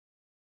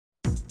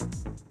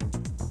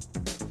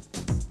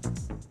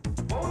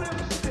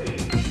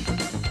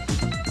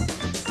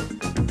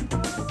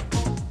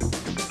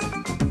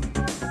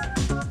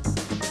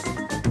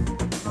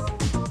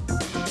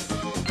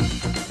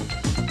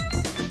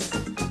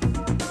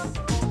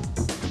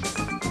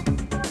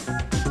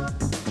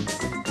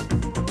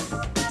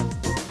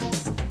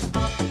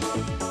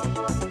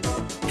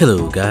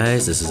Hello,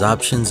 guys. This is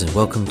Options, and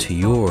welcome to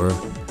your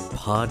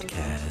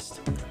podcast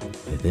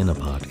within a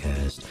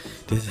podcast.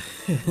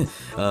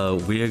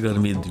 We are going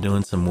to be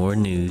doing some more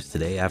news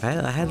today. I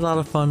had a lot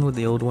of fun with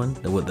the old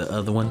one, with the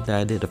other one that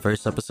I did the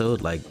first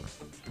episode, like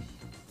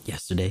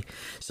yesterday.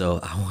 So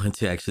I want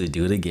to actually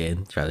do it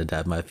again. Try to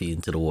dive my feet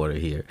into the water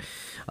here.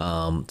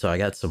 So I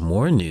got some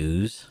more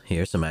news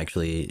here. Some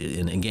actually,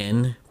 and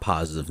again,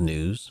 positive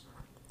news.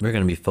 We're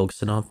going to be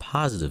focusing on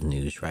positive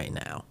news right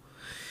now.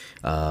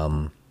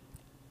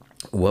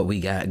 What we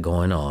got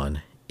going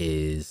on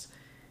is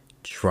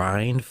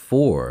Trine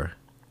 4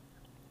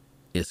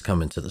 is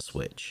coming to the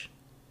Switch.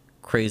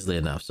 Crazily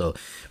enough. So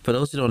for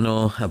those who don't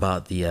know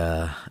about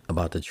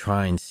the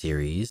Trine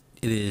series,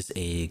 it is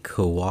a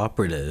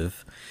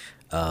cooperative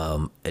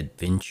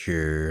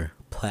adventure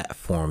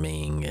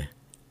platforming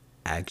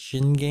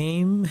action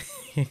game.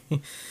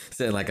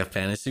 Set in like a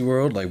fantasy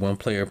world. Like one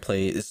player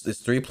plays,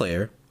 it's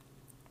 3-player.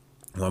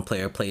 One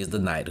player plays the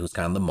knight, who's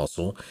kind of the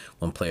muscle.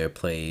 One player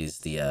plays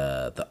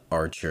the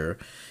archer.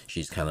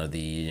 She's kind of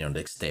the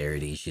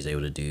dexterity. She's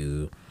able to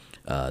do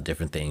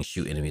different things,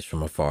 shoot enemies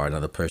from afar.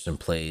 Another person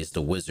plays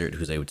the wizard,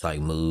 who's able to like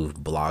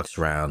move blocks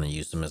around and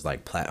use them as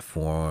like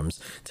platforms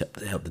to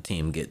help the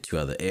team get to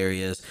other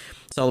areas.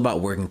 It's all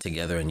about working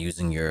together and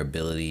using your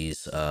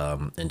abilities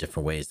in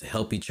different ways to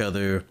help each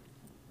other,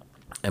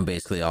 and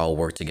basically all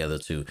work together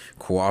to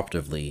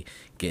cooperatively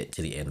get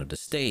to the end of the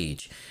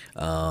stage.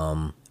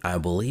 I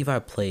believe I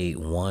played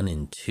 1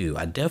 and 2.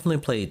 I definitely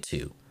played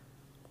 2.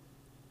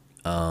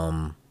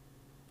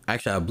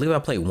 Actually, I believe I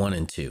played 1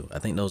 and 2. I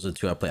think those are the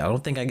 2 I played. I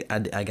don't think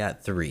I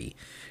got 3.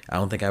 I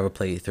don't think I ever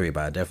played 3,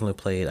 but I definitely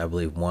played, I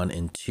believe, 1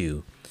 and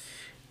 2.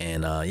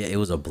 And yeah, it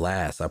was a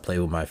blast. I played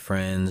with my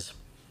friends.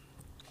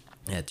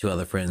 I had 2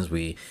 other friends.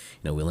 We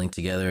linked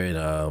together in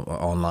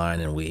online,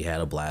 and we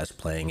had a blast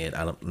playing it.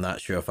 I'm not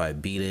sure if I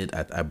beat it.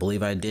 I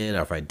believe I did,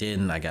 or if I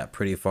didn't, I got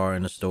pretty far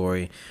in the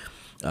story.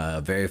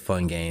 Very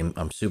fun game.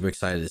 I'm super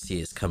excited to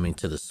see it's coming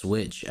to the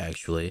Switch,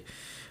 actually.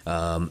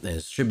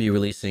 It should be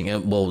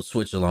releasing, well,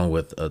 Switch along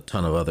with a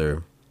ton of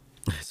other,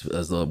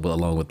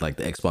 along with like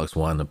the Xbox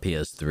One, the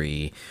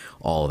PS3,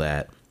 all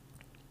that.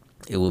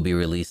 It will be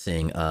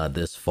releasing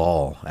this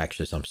fall,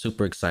 actually, so I'm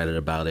super excited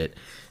about it.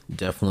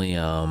 Definitely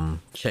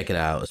check it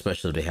out,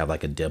 especially if they have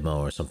like a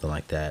demo or something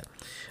like that.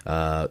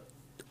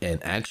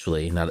 And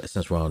actually, now that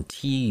since we're on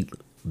T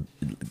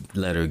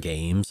letter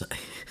games,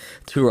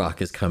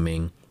 Turok is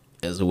coming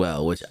as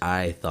well, which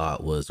I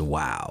thought was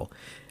wow.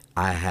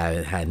 I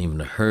hadn't even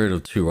heard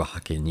of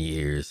Turok in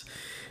years,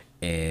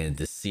 and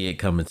to see it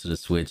coming to the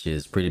Switch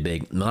is pretty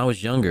big. When I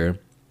was younger,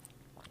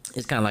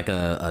 it's kind of like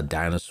a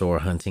dinosaur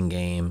hunting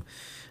game.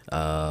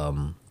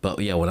 But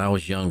yeah, when I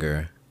was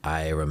younger,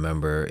 I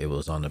remember it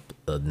was on the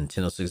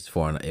Nintendo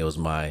 64, and it was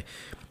my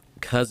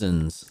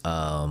cousin's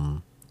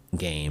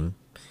game,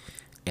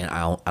 and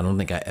I don't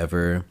think I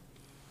ever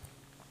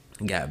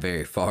got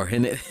very far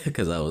in it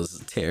because I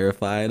was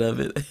terrified of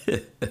it.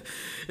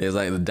 It's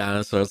like the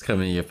dinosaurs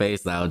coming in your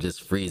face, and I would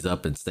just freeze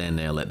up and stand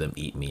there and let them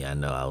eat me. I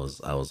know I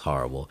was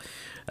horrible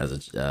I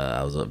was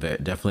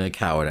definitely a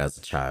coward as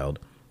a child.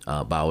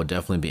 But I would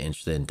definitely be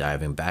interested in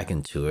diving back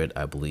into it.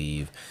 I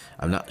believe,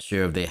 I'm not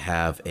sure if they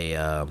have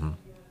an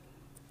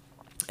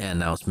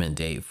announcement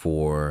date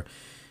for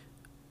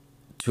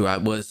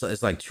Turok. Well,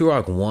 it's like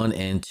Turok 1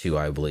 and 2,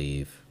 I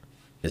believe,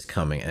 is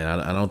coming, and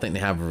I don't think they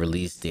have a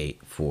release date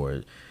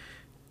for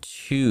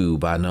 2,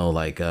 but I know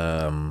like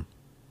but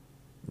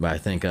I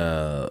think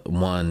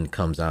 1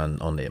 comes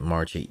on the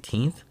March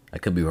 18th. I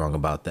could be wrong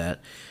about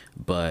that,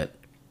 but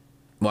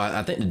well,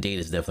 I think the date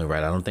is definitely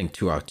right. I don't think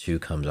Turok 2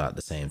 comes out at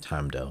the same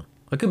time, though.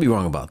 I could be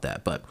wrong about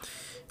that, but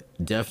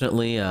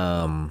definitely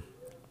I'm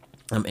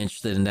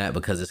interested in that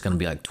because it's going to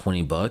be like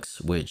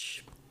 $20,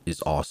 which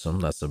is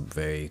awesome. That's a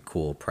very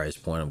cool price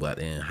point. I'm glad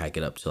they didn't hike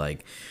it up to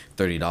like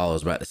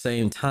 $30, but at the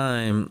same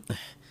time,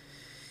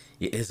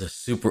 it is a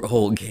super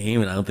old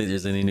game, and I don't think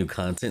there's any new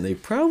content. They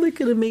probably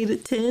could have made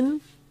it 10,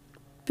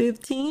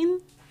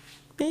 15,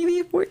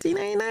 maybe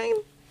 14.99.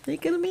 They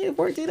could have made it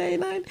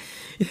 14.99.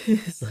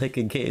 It's like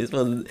a game.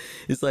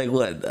 It's like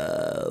what?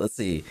 Let's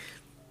see.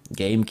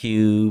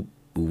 GameCube,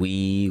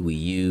 Wii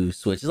U,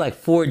 Switch. It's like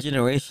 4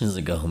 generations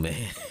ago,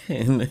 man.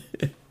 And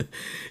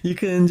you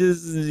couldn't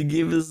just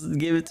give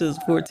it to us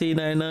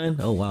 14.99.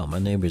 Oh wow, my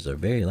neighbors are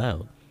very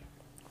loud.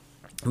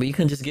 But you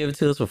couldn't just give it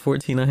to us for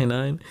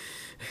 14.99.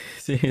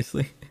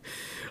 Seriously.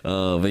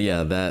 But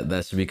yeah,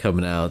 that should be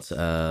coming out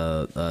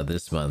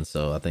this month,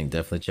 so I think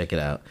definitely check it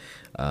out.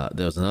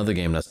 There's another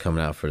game that's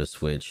coming out for the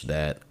Switch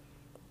that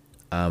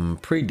I'm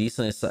pretty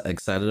decently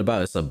excited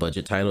about. It's a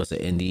budget title. It's an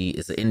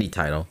indie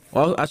title.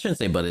 Well, I shouldn't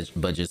say budget.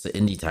 It's an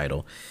indie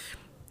title.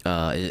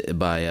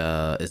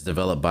 It's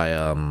developed by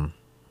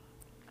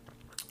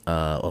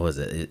what was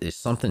it? It's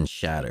something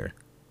Shatter.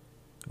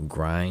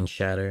 Grind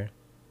Shatter.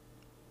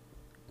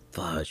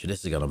 Fudge,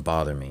 this is gonna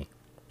bother me.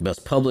 But it's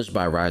published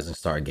by Rising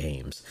Star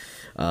Games,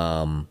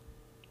 and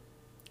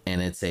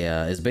it's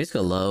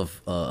basically a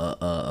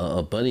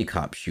a buddy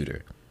cop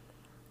shooter.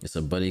 It's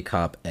a buddy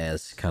cop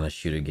as kind of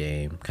shooter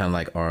game, kind of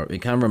like it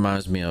kind of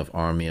reminds me of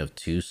Army of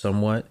Two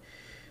somewhat,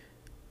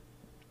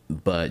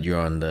 but you're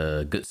on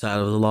the good side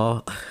of the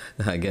law.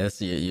 I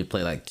guess you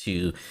play like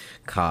two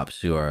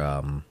cops who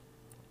are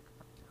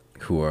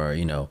who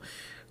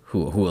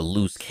are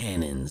loose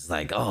cannons,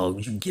 like, oh,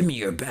 you give me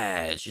your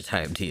badge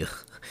type deal.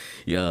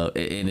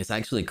 And it's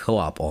actually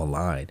co-op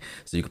online,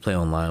 so you can play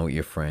online with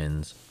your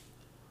friends,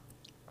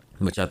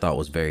 which I thought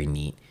was very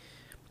neat.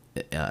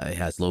 It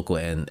has local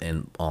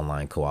and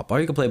online co-op, or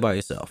you can play by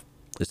yourself.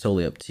 It's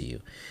totally up to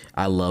you.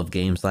 I love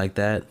games like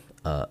that.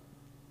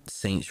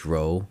 Saints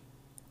Row.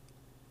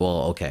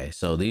 Well, okay,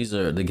 so these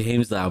are the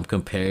games that I'm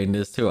comparing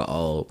this to are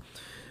all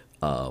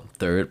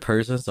third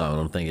person, so I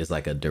don't think it's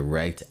like a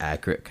direct,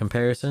 accurate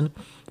comparison.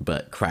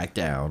 But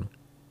Crackdown,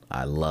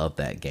 I love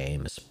that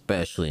game,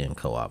 especially in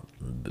co-op.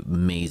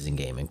 Amazing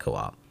game in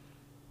co-op.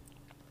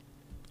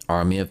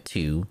 Army of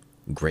Two,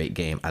 great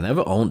game. I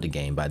never owned the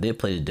game, but I did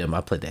play the demo.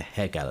 I played the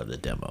heck out of the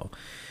demo.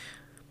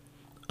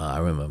 I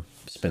remember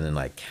spending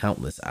like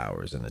countless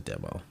hours in the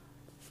demo.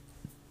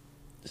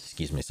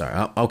 Excuse me,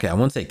 sorry. Okay, I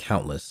won't say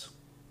countless.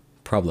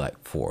 Probably like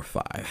 4 or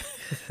 5.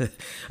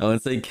 I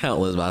wouldn't say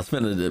countless, but I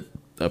spent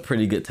a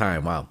pretty good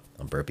time. Wow,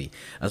 I'm burpy.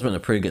 I spent a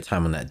pretty good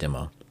time on that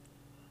demo.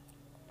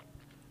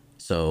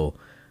 So,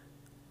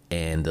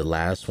 and the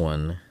last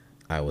one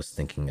I was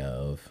thinking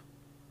of,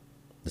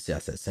 let's see, I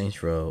said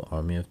Saints Row,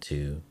 Army of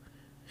Two.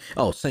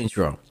 Oh, Saints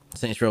Row.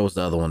 Saints Row was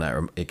the other one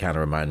that it kind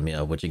of reminded me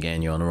of, which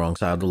again, you're on the wrong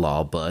side of the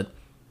law, but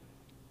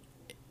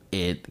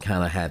it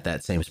kind of had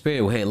that same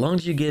spirit. Well, hey, as long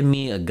as you give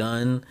me a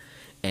gun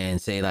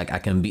and say like I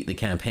can beat the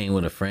campaign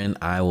with a friend,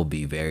 I will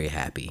be very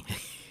happy.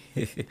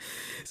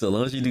 So as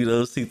long as you do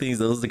those two things,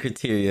 those are the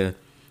criteria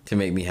to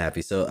make me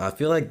happy. So I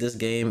feel like this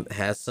game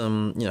has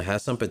some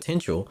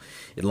potential.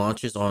 It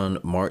launches on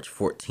March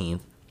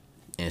 14th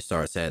and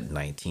starts at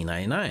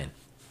 19.99.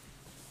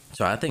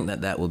 So I think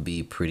that would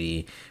be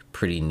pretty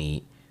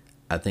neat.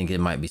 I think it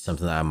might be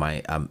something that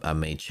I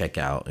may check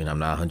out, and I'm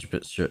not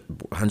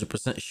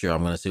 100% sure.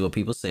 I'm gonna see what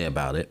people say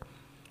about it,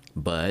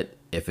 but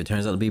if it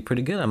turns out to be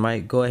pretty good, I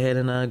might go ahead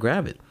and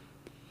grab it.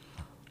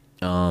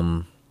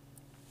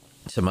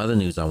 Some other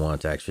news I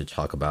wanted to actually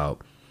talk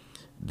about.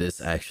 This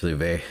actually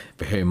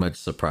very much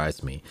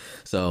surprised me.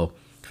 So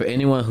for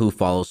anyone who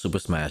follows Super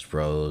Smash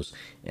Bros.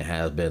 And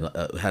has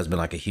been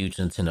like a huge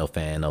Nintendo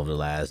fan over the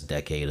last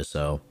decade or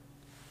so,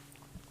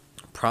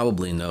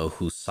 probably know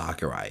who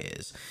Sakurai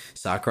is.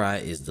 Sakurai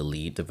is the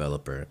lead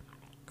developer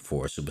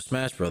for Super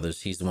Smash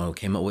Brothers. He's the one who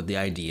came up with the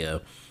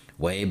idea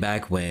way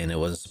back when it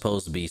wasn't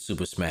supposed to be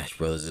Super Smash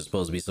Brothers. It's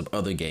supposed to be some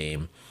other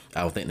game.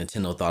 I don't think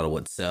Nintendo thought it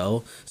would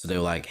sell, so they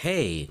were like,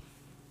 "Hey,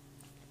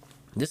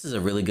 this is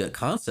a really good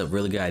concept,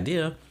 really good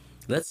idea.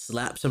 Let's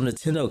slap some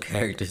Nintendo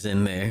characters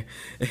in there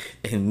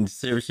and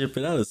ship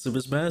it out as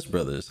Super Smash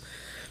Brothers."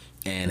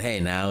 And hey,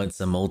 now it's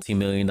a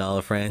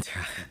multi-million-dollar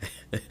franchise.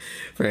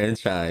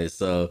 franchise.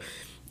 So,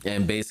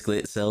 and basically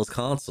it sells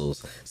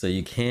consoles. So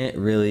you can't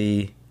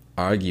really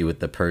argue with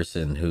the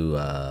person who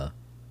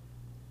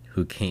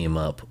came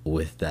up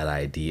with that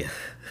idea.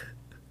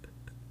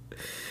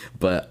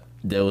 But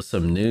there was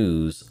some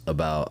news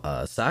about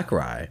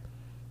Sakurai,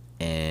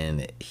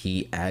 and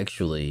he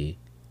actually,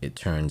 it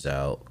turns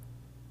out,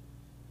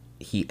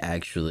 he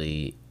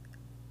actually,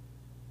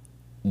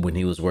 when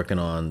he was working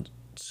on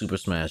Super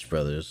Smash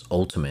Brothers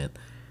Ultimate,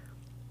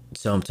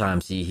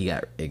 sometimes he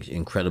got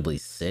incredibly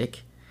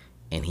sick,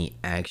 and he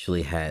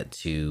actually had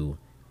to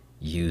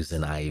use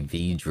an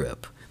IV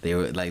drip. They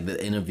were like,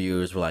 the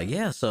interviewers were like,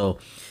 "Yeah, so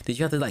did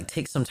you have to like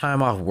take some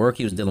time off work?"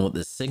 He was dealing with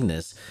this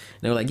sickness.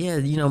 And they were like, "Yeah,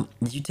 did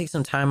you take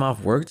some time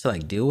off work to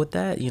like deal with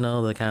that?"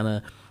 The kind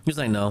of, he was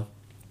like, "No,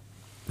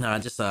 no, I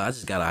just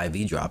got an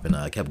IV drop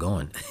and kept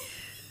going."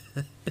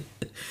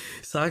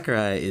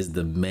 Sakurai is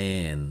the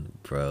man,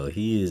 bro.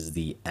 He is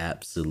the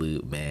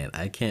absolute man.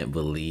 I can't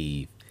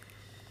believe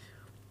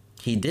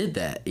he did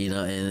that,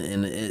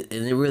 and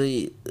it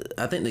really,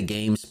 I think the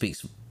game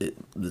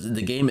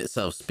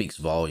itself speaks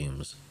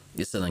volumes.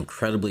 It's an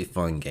incredibly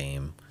fun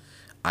game.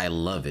 I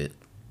love it.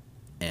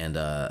 And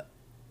I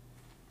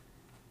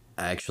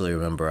actually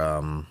remember,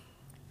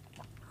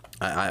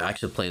 I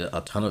actually played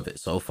a ton of it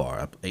so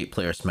far.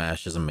 8-player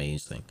Smash is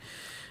amazing.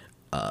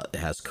 It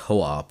has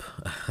co-op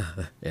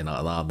in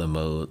a lot of the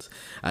modes.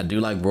 I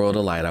do like World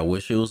of Light. I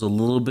wish it was a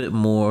little bit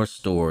more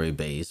story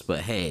based,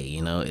 but hey,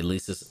 at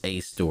least it's a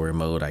story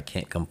mode. I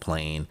can't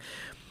complain.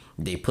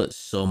 They put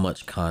so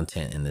much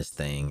content in this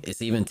thing.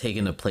 It's even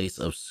taken the place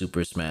of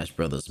Super Smash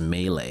Bros.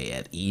 Melee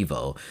at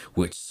Evo,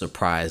 which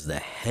surprised the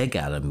heck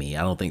out of me.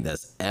 I don't think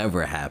that's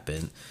ever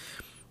happened.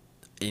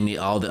 In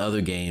all the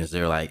other games,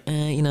 they're like,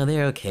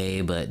 they're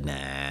okay, but nah.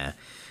 And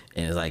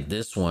it's like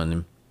this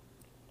one,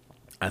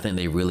 I think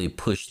they really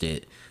pushed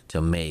it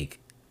to make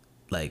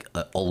like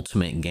an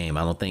ultimate game.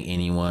 I don't think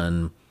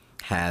anyone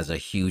has a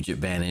huge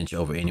advantage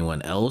over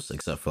anyone else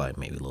except for like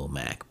maybe Lil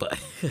Mac. But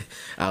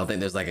I don't think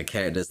there's like a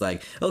character that's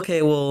like,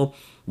 okay, well,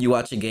 you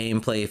watch a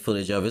gameplay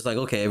footage of it, it's like,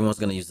 okay, everyone's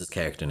gonna use this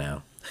character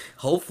now.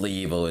 Hopefully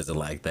Evo isn't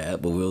like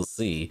that, but we'll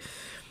see.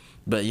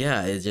 But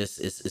yeah, it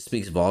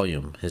speaks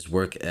volume. His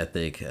work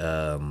ethic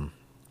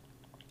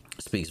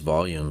speaks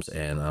volumes,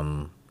 and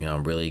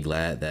I'm really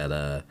glad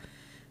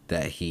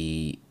that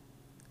he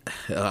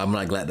I'm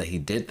not glad that he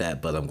did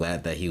that, but I'm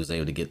glad that he was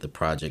able to get the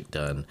project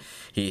done.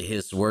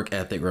 His work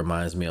ethic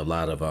reminds me a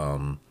lot of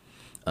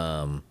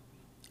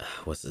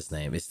what's his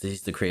name?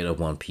 He's the creator of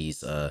One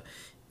Piece,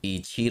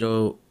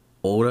 Ichiro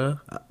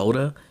Oda.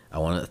 I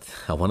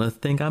wanna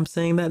think I'm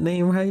saying that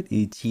name right.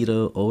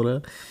 Ichiro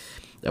Oda.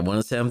 I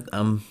wanna say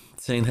I'm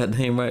saying that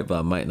name right, but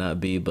I might not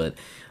be. But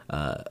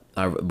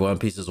One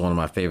Piece is one of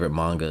my favorite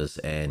mangas,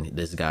 and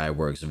this guy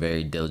works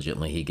very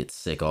diligently. He gets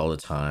sick all the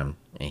time,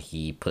 and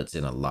he puts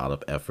in a lot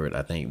of effort.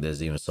 I think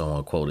there's even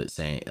someone quoted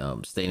saying,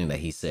 stating that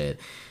he said,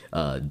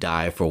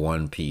 "Die for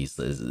One Piece."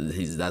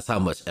 That's how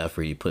much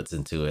effort he puts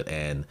into it,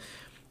 and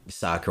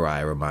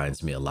Sakurai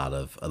reminds me a lot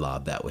of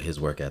that with his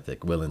work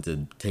ethic, willing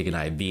to take an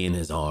IV in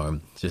his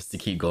arm just to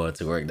keep going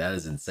to work. That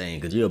is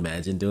insane. Could you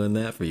imagine doing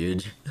that for your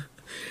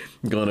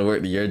going to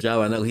work to your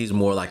job? I know he's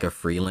more like a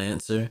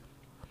freelancer,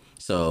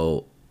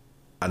 so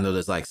I know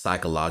there's like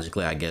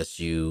psychologically, I guess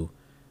you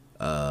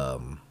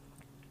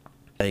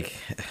like.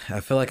 I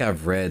feel like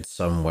I've read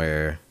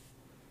somewhere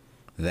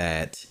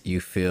that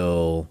you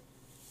feel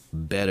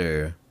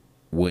better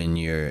when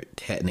you're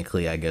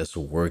technically, I guess,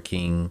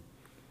 working.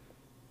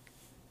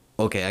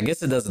 Okay, I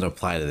guess it doesn't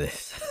apply to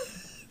this.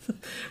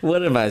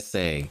 What am I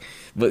saying?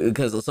 But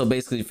because so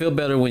basically, you feel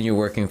better when you're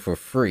working for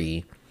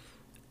free.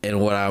 And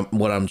what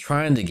I'm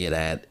trying to get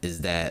at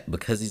is that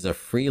because he's a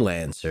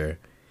freelancer,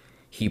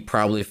 he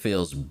probably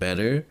feels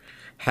better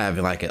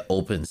having like an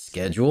open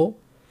schedule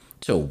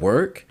to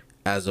work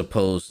as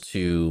opposed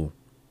to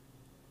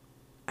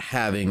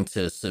having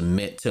to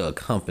submit to a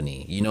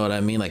company. You know what I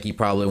mean? Like he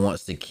probably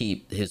wants to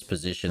keep his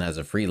position as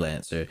a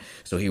freelancer,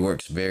 so he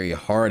works very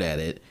hard at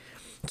it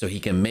so he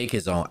can make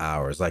his own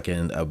hours. Like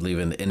in I believe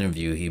in the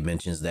interview he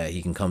mentions that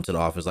he can come to the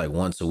office like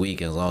once a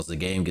week, and as long as the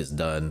game gets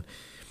done,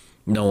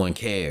 no one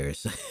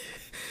cares.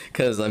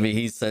 Cause I mean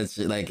he's such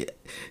like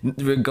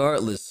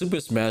regardless, Super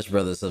Smash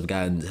Brothers has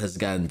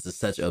gotten to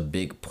such a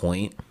big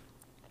point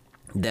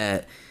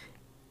that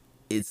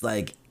it's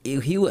like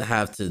if he would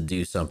have to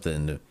do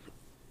something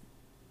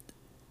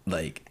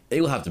like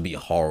it would have to be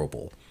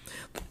horrible.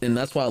 And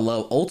that's why I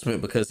love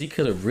Ultimate, because he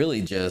could have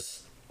really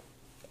just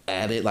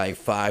added like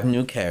five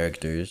new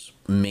characters,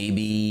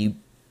 maybe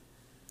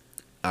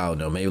I don't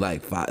know, maybe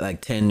like five, like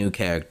 10 new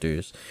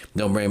characters.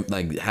 Don't bring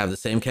like have the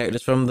same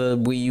characters from the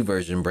Wii U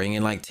version. Bring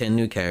in like 10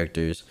 new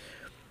characters.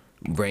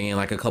 Bring in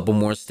like a couple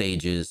more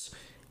stages,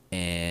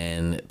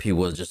 and people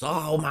will just,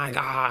 oh my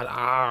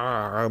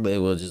god, they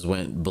will just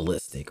went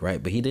ballistic,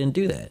 right? But he didn't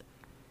do that.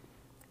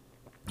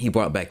 He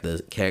brought back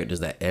the characters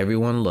that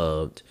everyone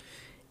loved,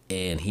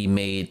 and he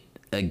made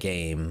a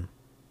game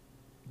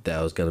that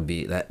was gonna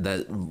be that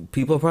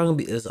people are probably gonna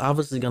be is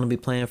obviously gonna be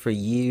playing for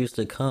years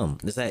to come.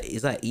 It's that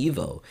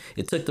Evo.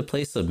 It took the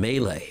place of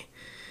Melee.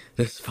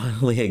 There's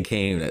finally a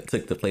game that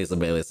took the place of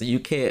Melee. So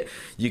you can't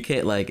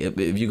like if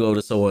you go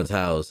to someone's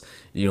house,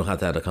 you don't have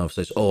to have a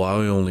conversation. Oh, I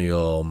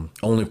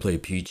only play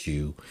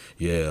Pichu.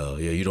 Yeah,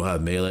 you don't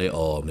have Melee.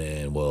 Oh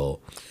man, well,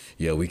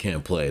 yeah, we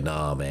can't play.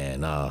 Nah,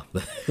 man, nah.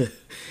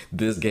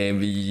 This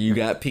game, you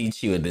got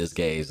Pichu in this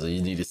game, so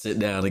you need to sit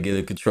down and get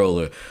a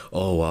controller.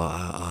 Oh,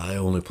 I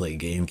only play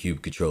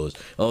GameCube controllers.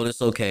 Oh,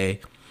 that's okay.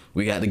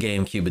 We got the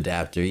GameCube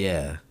adapter.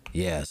 Yeah.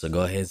 Yeah, so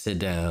go ahead and sit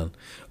down.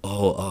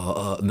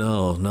 Oh,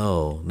 no,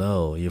 no,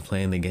 no. You're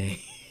playing the game.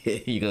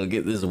 You're gonna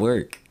get this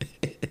work.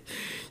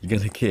 You're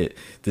gonna get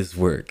this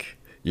work.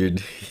 You're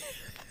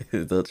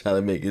don't try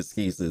to make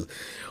excuses.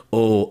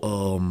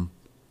 Oh,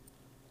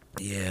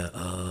 yeah,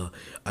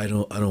 I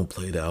don't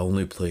play that. I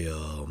only play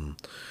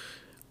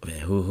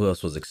man, who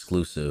else was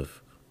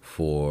exclusive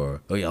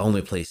for oh yeah, I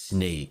only play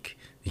Snake.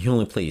 You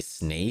only play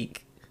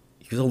Snake?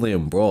 He's only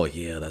in Brawl.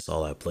 Yeah, that's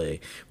all I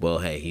play. Well,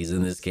 hey, he's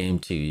in this game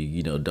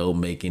too.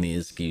 Don't make any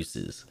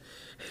excuses.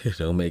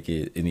 Don't make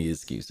it any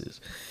excuses.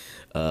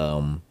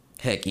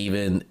 Heck,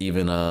 even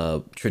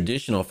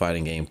traditional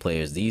fighting game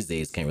players these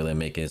days can't really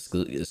make an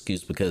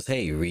excuse because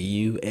hey,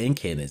 Ryu and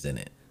Ken is in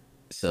it.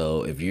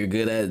 So if you're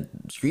good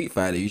at Street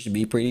Fighter, you should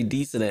be pretty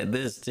decent at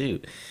this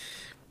too.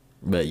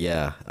 But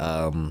yeah,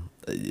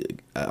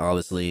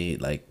 honestly,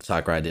 like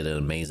Sakurai did an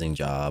amazing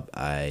job.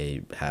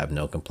 I have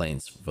no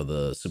complaints for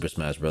the Super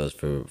Smash Bros.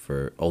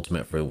 For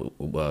Ultimate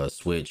for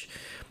Switch.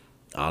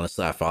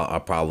 Honestly, I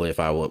probably if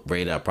I would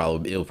rate it,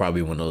 it would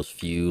probably be one of those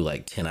few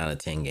like 10 out of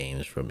 10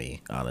 games for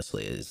me.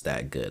 Honestly, it's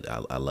that good.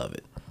 I love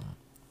it.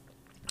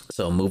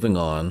 So moving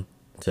on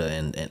to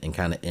and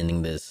kind of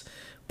ending this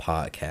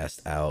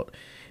podcast out.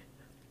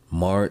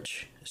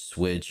 March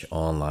Switch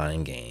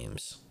online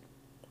games.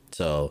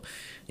 So,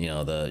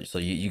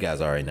 you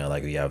guys already know,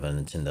 like, if you have a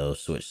Nintendo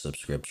Switch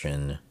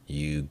subscription,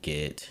 you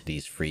get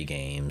these free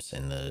games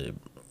and the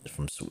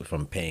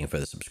from paying for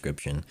the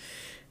subscription.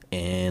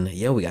 And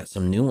yeah, we got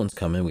some new ones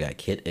coming. We got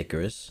Kid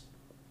Icarus.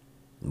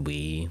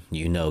 You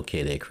know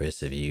Kid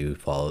Icarus if you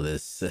follow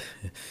this,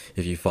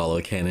 if you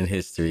follow canon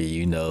history,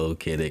 you know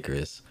Kid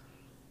Icarus.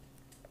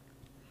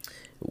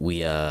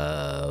 We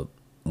uh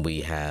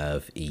we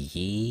have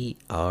Yi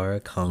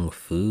R Kung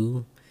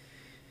Fu.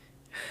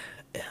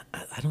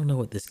 I don't know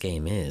what this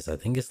game is. I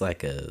think it's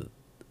like a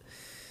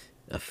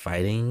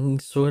fighting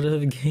sort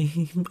of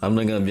game. I'm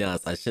not gonna be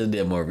honest. I should have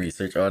did more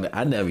research on it.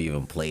 I never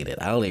even played it.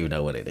 I don't even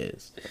know what it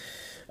is.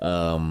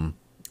 And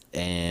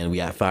we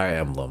got Fire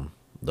Emblem,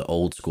 the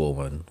old school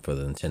one for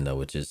the Nintendo,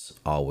 which is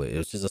always, it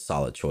was just a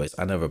solid choice.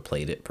 I never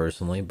played it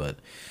personally, but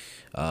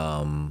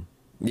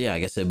yeah, I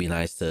guess it'd be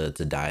nice to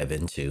dive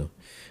into.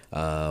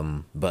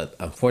 But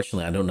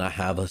unfortunately, I do not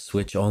have a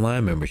Switch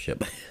Online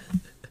membership.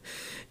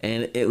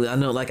 And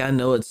I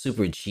know it's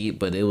super cheap,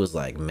 but it was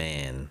like,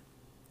 man,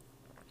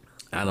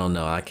 I don't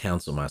know. I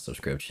canceled my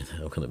subscription.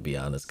 I'm gonna be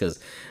honest, because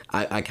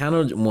I kind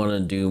of want to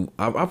do.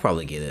 I'll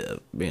probably get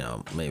it,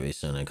 maybe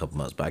soon in a couple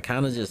months. But I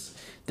kind of just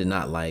did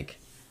not like.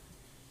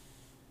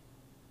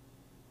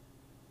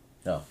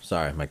 Oh,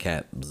 sorry, my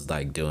cat was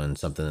like doing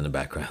something in the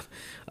background.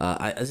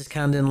 I just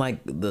kind of didn't like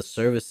the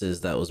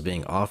services that was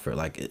being offered.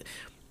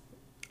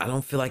 I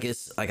don't feel like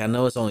it's like, I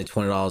know it's only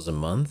 $20 a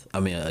month. I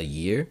mean, a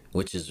year,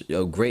 which is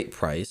a great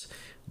price,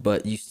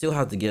 but you still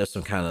have to give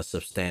some kind of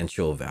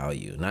substantial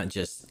value. Not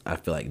just, I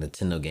feel like,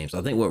 Nintendo games.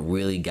 I think what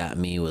really got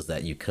me was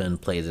that you couldn't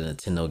play the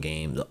Nintendo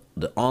games,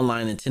 the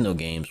online Nintendo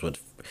games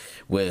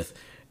with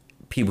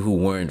people who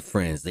weren't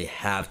friends. They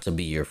have to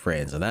be your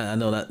friends, and I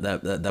know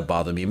that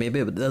bothered me. Maybe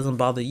it doesn't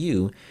bother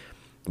you,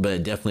 but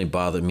it definitely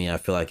bothered me. I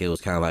feel like it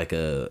was kind of like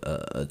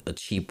a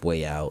cheap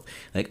way out.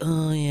 Like,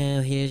 oh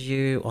yeah, here's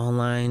your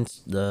online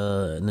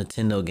the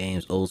Nintendo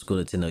games, old school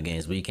Nintendo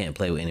games, but you can't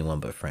play with anyone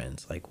but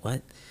friends. Like,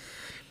 what?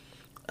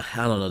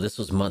 I don't know. This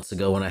was months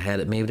ago when I had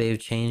it. Maybe they've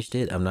changed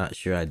it. I'm not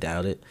sure. I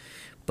doubt it,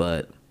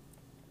 but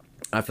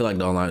I feel like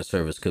the online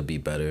service could be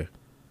better.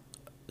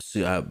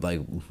 So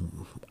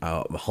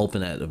I'm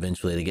hoping that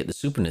eventually they get the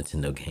Super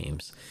Nintendo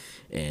games,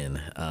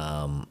 and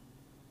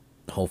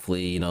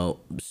hopefully,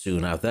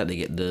 soon after that they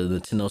get the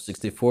Nintendo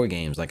 64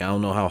 games. Like, I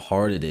don't know how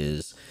hard it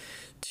is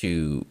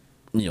to,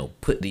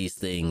 put these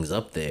things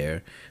up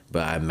there,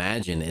 but I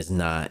imagine it's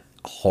not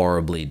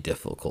horribly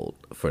difficult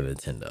for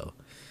Nintendo.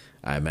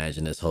 I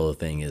imagine this whole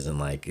thing isn't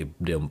like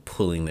them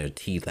pulling their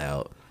teeth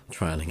out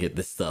trying to get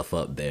this stuff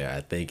up there.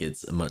 I think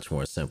it's much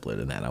more simpler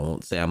than that. I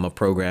won't say I'm a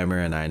programmer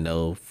and I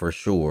know for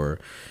sure,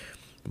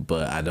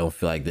 but I don't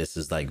feel like this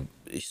is like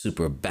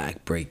super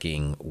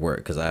back-breaking work,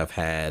 because I've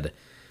had,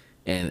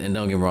 and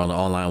don't get me wrong, the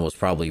online was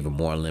probably even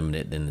more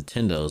limited than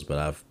Nintendo's, but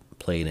I've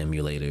played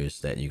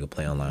emulators that you could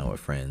play online with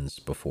friends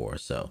before.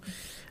 So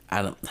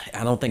I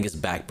don't think it's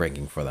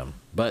backbreaking for them.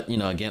 But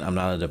again, I'm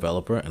not a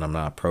developer and I'm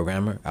not a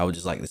programmer. I would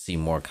just like to see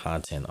more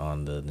content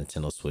on the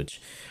Nintendo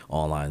Switch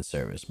online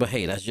service. But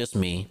hey, that's just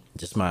me,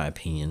 just my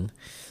opinion.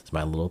 It's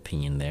my little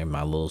opinion there,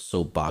 my little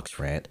soapbox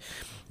rant.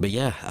 But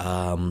yeah,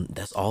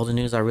 that's all the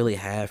news I really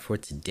have for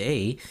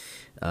today.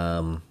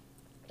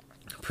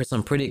 For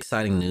some pretty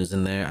exciting news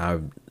in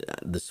there.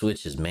 The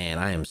Switch is, man,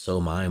 I am so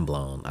mind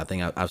blown. I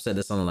think I've said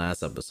this on the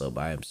last episode,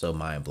 but I am so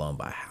mind blown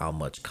by how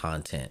much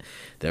content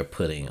they're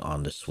putting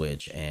on the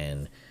Switch,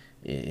 and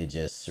it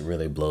just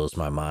really blows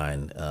my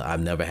mind.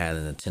 I've never had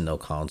a Nintendo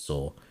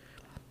console,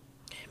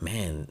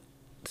 man.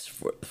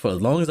 For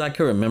as long as I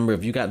can remember,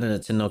 if you got the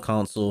Nintendo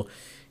console,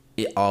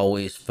 it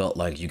always felt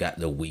like you got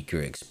the weaker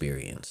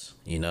experience.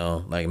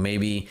 Like,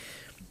 maybe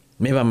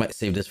I might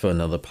save this for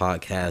another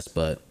podcast,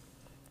 but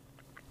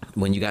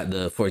when you got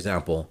for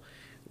example,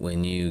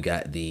 when you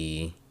got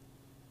the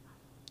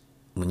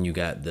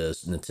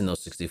Nintendo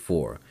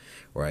 64,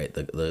 right?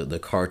 The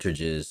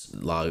cartridges,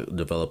 a lot of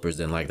developers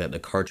didn't like that. The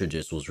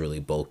cartridges was really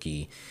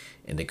bulky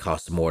and they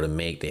cost more to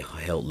make. They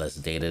held less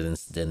data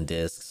than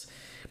discs.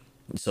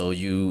 So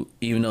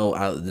even though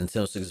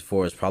Nintendo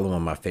 64 is probably one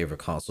of my favorite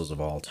consoles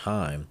of all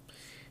time,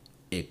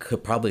 it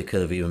could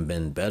have even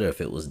been better if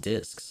it was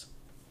discs.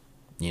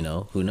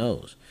 Who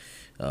knows?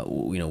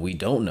 We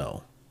don't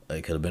know.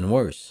 It could have been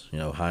worse.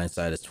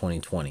 Hindsight is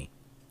 2020.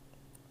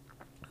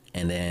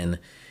 And then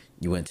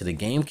you went to the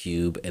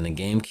GameCube, and the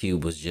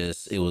GameCube was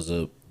just, it was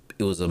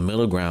a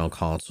middle ground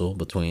console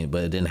between,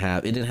 but it didn't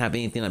have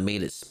anything that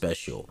made it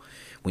special.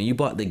 When you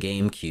bought the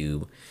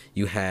GameCube,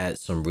 you had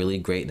some really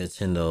great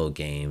Nintendo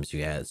games.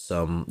 You had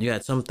some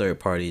third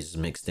parties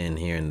mixed in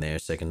here and there,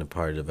 second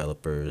party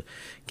developer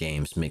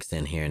games mixed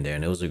in here and there.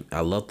 And I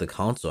loved the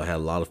console. I had a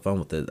lot of fun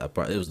with it.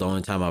 It was the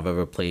only time I've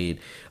ever played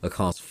a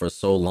console for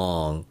so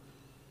long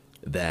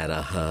that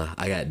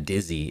I got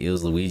dizzy. It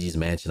was Luigi's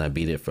Mansion. I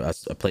played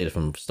it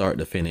from start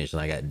to finish, and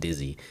I got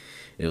dizzy.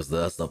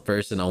 That's the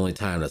first and only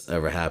time that's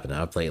ever happened.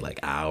 I played like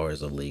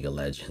hours of League of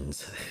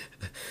Legends.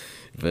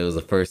 But it was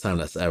the first time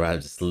I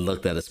just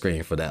looked at a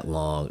screen for that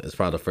long. It's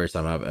probably the first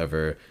time I've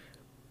ever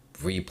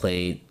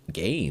replayed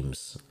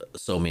games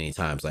so many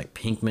times. Like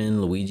Pinkman,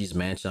 Luigi's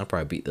Mansion, I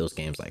probably beat those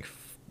games like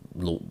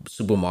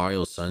Super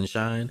Mario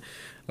Sunshine.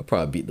 I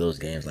probably beat those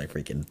games like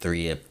freaking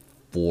three.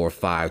 4 or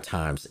 5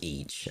 times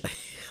each.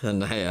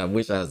 And I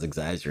wish I was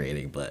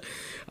exaggerating, but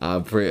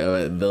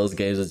those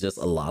games are just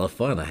a lot of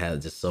fun. I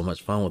had just so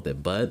much fun with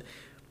it, but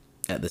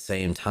at the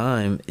same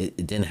time, it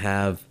didn't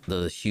have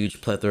the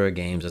huge plethora of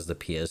games as the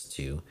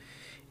PS2,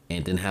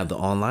 and didn't have the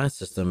online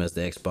system as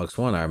the Xbox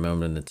One. I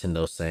remember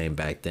Nintendo saying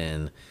back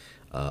then,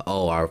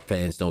 "Oh, our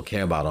fans don't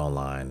care about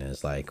online." And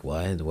it's like,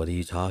 what? What are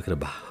you talking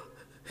about?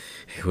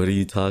 What are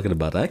you talking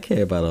about? I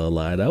care about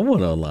online. I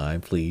want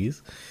online,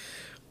 please.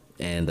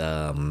 And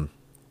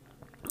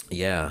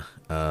yeah,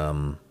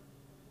 and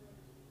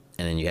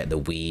then you had the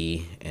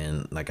Wii,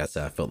 and like I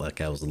said, I felt like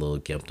I was a little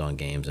gimped on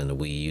games, and the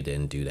Wii U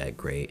didn't do that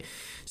great.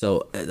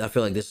 So I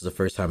feel like this is the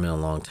first time in a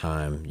long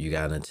time you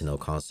got a Nintendo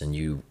console,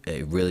 and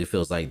it really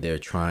feels like they're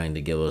trying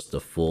to give us the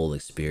full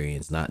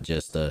experience, not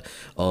just the,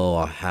 oh,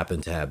 I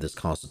happen to have this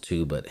console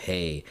too, but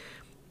hey,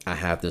 I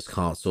have this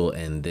console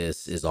and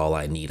this is all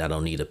I need. I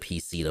don't need a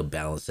PC to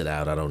balance it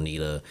out. I don't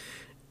need a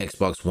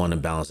Xbox One to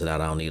balance it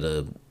out. I don't need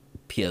a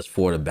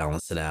PS4 to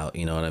balance it out.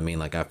 You know what I mean?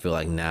 Like, I feel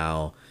like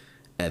now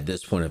at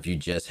this point, if you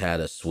just had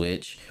a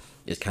Switch,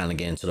 it's kind of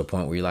getting to the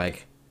point where you're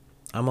like,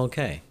 I'm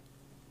okay.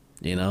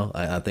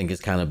 I think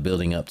it's kind of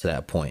building up to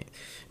that point.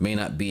 May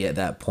not be at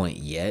that point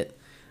yet,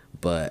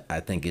 but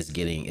I think it's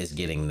getting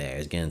there.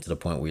 It's getting to the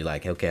point where you're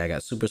like, okay, I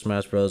got Super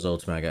Smash Bros.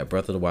 Ultimate, I got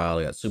Breath of the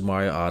Wild, I got Super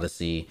Mario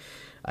Odyssey,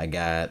 I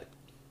got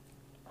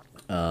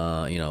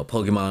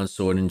Pokemon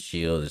Sword and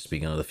Shield. Just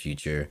speaking of the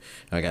future,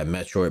 I got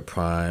Metroid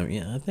Prime.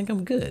 Yeah, I think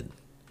I'm good.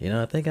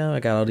 I think I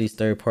got all these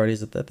third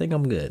parties. I think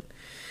I'm good,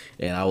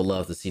 and I would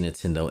love to see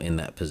Nintendo in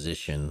that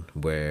position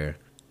where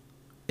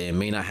it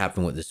may not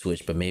happen with the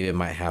Switch, but maybe it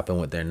might happen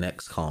with their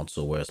next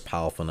console where it's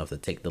powerful enough to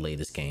take the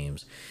latest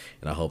games.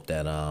 And I hope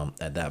that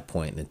at that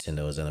point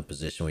Nintendo is in a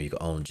position where you can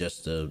own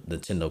just the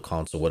Nintendo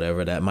console,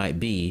 whatever that might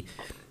be.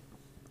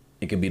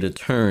 It could be the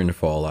turn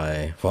for all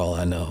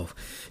I know.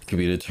 It could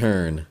be the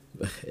turn,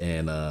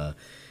 and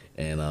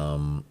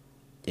and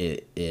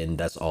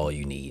that's all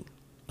you need.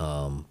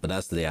 But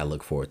that's the day I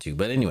look forward to.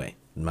 But anyway,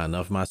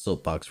 enough of my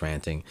soapbox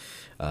ranting.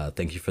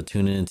 Thank you for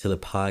tuning into the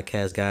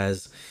podcast,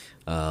 guys.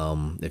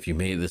 If you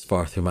made it this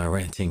far through my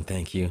ranting,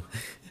 thank you.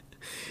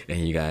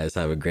 And you guys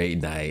have a great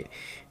night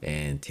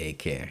and take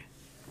care.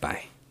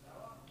 Bye.